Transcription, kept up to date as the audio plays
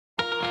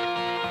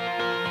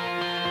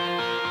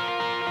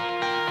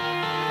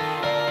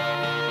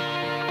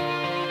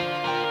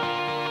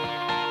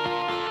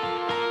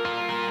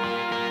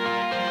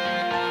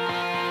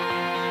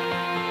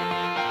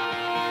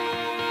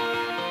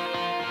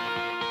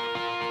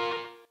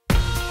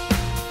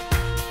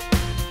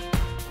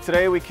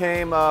Today we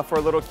came for a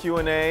little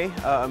Q&A,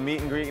 a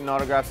meet and greet and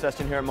autograph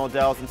session here at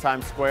Modell's in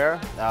Times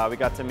Square. We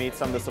got to meet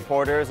some of the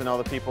supporters and all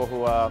the people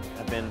who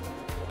have been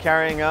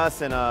carrying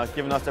us and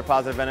giving us their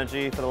positive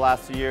energy for the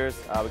last 2 years.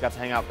 We got to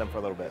hang out with them for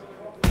a little bit.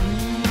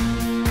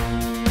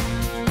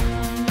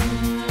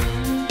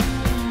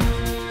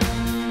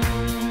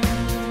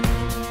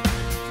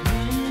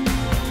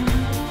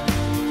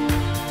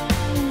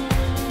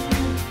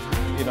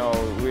 You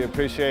know, we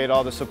appreciate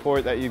all the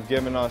support that you've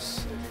given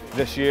us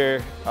this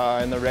year.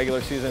 In the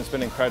regular season, it's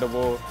been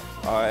incredible.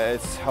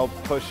 It's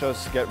helped push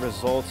us get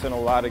results in a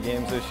lot of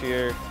games this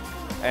year.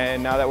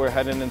 And now that we're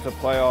heading into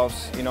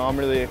playoffs, you know, I'm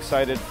really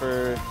excited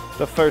for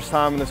the first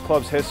time in this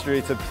club's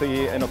history to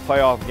play in a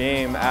playoff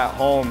game at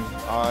home.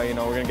 You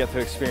know, we're going to get to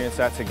experience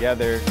that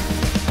together.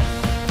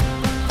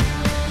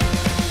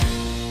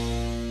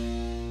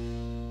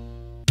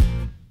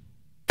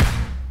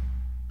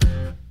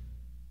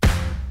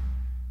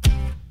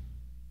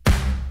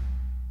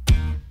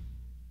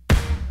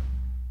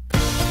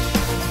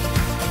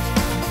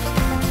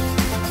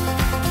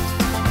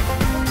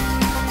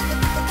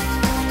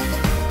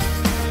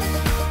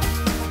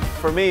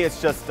 For me,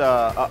 it's just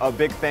a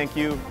big thank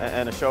you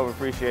and a show of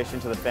appreciation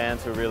to the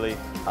fans who really,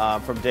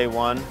 from day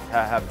one,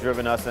 have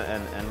driven us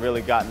and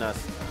really gotten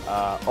us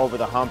over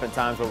the hump in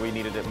times where we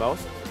needed it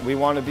most. We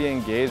want to be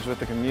engaged with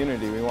the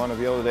community. We want to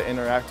be able to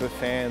interact with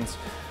fans.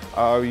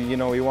 You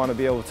know, we want to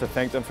be able to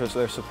thank them for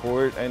their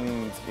support.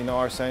 And, you know,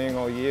 our saying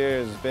all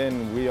year has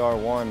been, "We are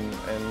one."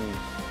 And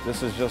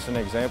this is just an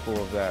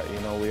example of that. You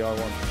know, we are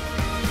one.